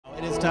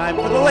It's time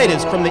for the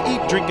latest from the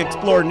Eat, Drink,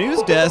 Explore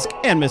news desk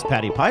and Miss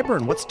Patty Piper.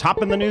 And what's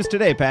topping the news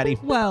today, Patty?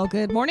 Well,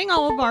 good morning,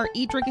 all of our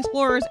Eat, Drink,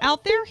 Explorers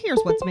out there.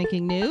 Here's what's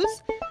making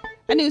news.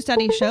 A new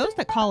study shows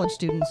that college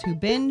students who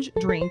binge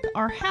drink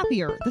are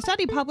happier. The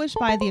study published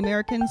by the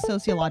American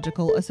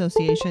Sociological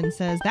Association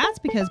says that's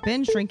because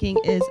binge drinking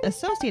is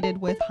associated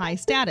with high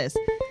status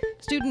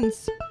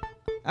students,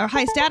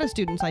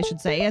 I should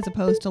say, as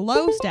opposed to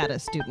low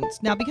status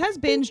students. Now, because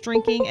binge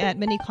drinking at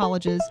many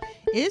colleges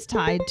is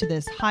tied to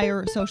this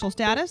higher social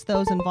status,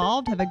 those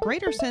involved have a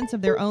greater sense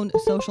of their own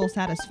social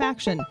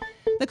satisfaction.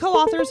 The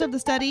co-authors of the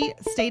study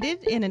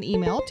stated in an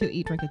email to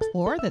Eat, Drink,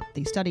 Explore that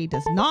the study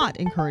does not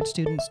encourage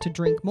students to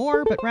drink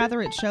more, but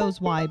rather it shows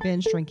why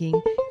binge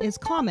drinking is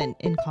common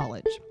in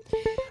college.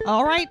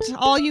 All right,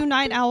 all you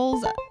night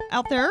owls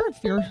out there,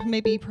 if you're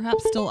maybe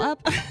perhaps still up,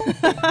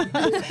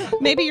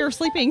 maybe you're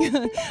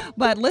sleeping,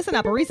 but listen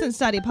up. A recent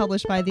study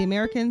published by the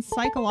American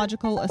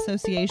Psychological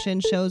Association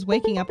shows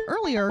waking up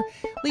earlier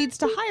leads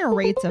to higher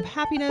rates of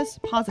happiness,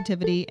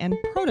 positivity, and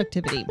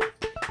productivity.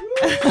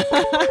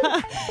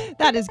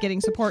 That is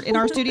getting support in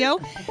our studio.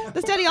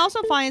 The study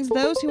also finds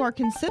those who are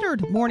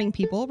considered morning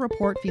people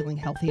report feeling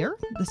healthier.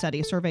 The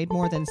study surveyed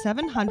more than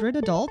 700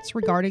 adults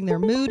regarding their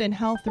mood and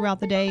health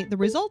throughout the day. The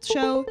results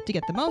show to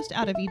get the most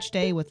out of each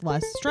day with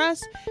less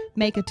stress,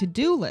 make a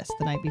to-do list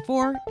the night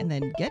before, and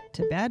then get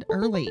to bed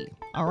early.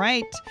 All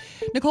right.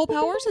 Nicole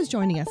Powers is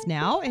joining us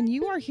now, and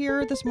you are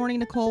here this morning,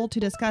 Nicole, to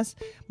discuss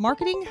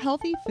marketing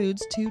healthy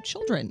foods to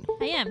children.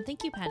 I am.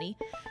 Thank you, Patty.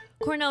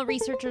 Cornell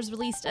researchers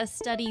released a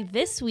study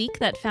this week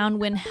that found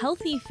when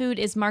healthy food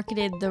is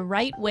marketed the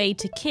right way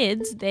to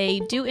kids, they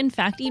do in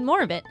fact eat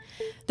more of it.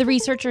 The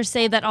researchers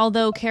say that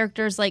although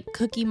characters like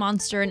Cookie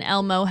Monster and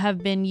Elmo have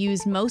been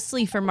used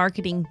mostly for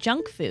marketing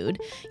junk food,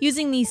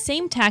 using these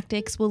same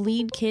tactics will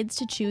lead kids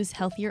to choose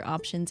healthier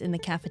options in the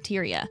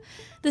cafeteria.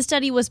 The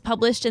study was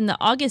published in the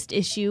August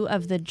issue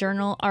of the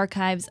Journal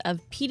Archives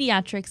of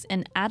Pediatrics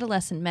and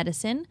Adolescent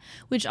Medicine,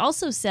 which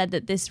also said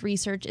that this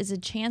research is a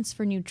chance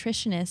for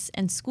nutritionists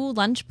and school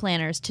lunch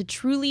planners to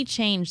truly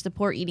change the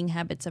poor eating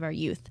habits of our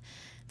youth.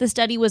 The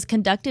study was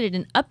conducted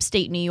in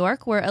upstate New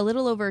York, where a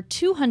little over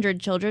 200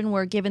 children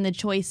were given the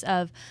choice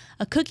of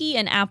a cookie,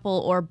 an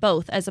apple, or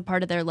both as a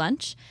part of their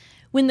lunch.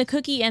 When the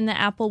cookie and the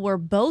apple were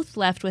both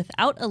left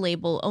without a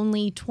label,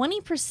 only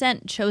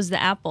 20% chose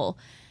the apple.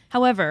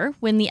 However,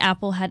 when the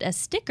apple had a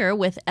sticker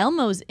with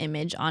Elmo's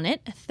image on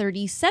it,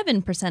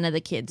 37% of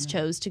the kids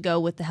chose to go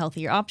with the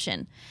healthier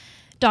option.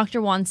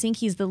 Dr. Wansink,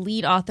 he's the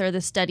lead author of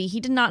the study.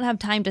 He did not have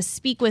time to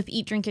speak with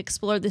Eat, Drink,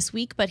 Explore this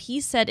week, but he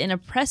said in a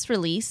press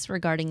release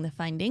regarding the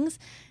findings,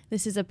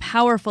 this is a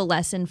powerful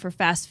lesson for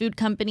fast food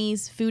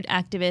companies, food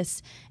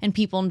activists, and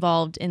people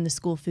involved in the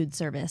school food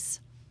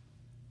service.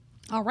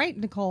 All right,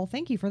 Nicole,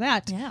 thank you for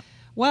that. Yeah.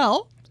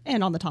 Well,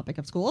 and on the topic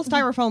of schools,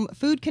 styrofoam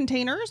food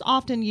containers,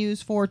 often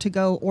used for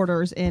to-go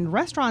orders in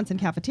restaurants and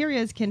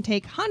cafeterias, can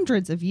take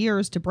hundreds of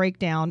years to break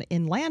down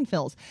in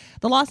landfills.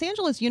 The Los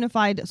Angeles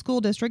Unified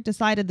School District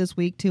decided this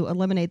week to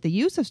eliminate the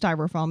use of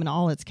styrofoam in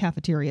all its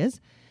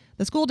cafeterias.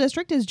 The school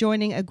district is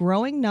joining a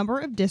growing number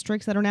of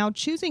districts that are now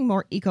choosing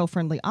more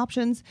eco-friendly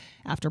options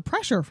after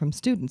pressure from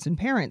students and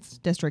parents.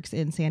 Districts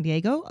in San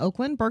Diego,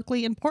 Oakland,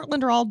 Berkeley, and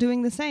Portland are all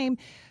doing the same.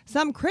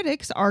 Some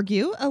critics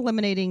argue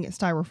eliminating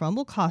styrofoam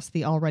will cost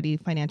the already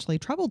financially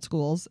troubled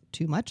schools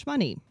too much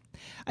money.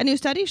 A new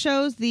study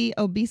shows the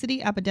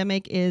obesity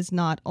epidemic is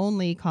not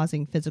only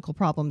causing physical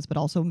problems, but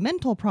also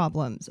mental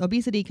problems.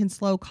 Obesity can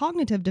slow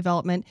cognitive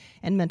development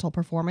and mental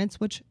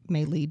performance, which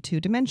may lead to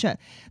dementia.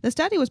 The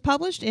study was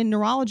published in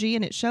Neurology,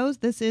 and it shows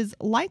this is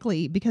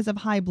likely because of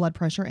high blood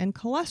pressure and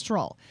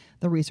cholesterol.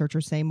 The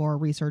researchers say more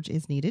research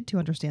is needed to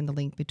understand the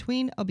link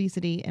between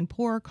obesity and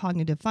poor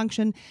cognitive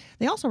function.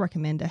 They also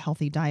recommend a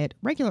healthy diet,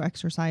 regular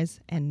exercise,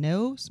 and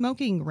no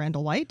smoking,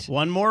 Randall White.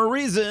 One more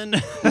reason.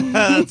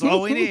 That's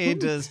all we need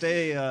to stay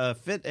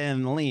fit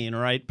and lean,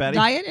 right, Patty?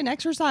 Diet and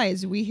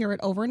exercise. We hear it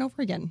over and over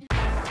again.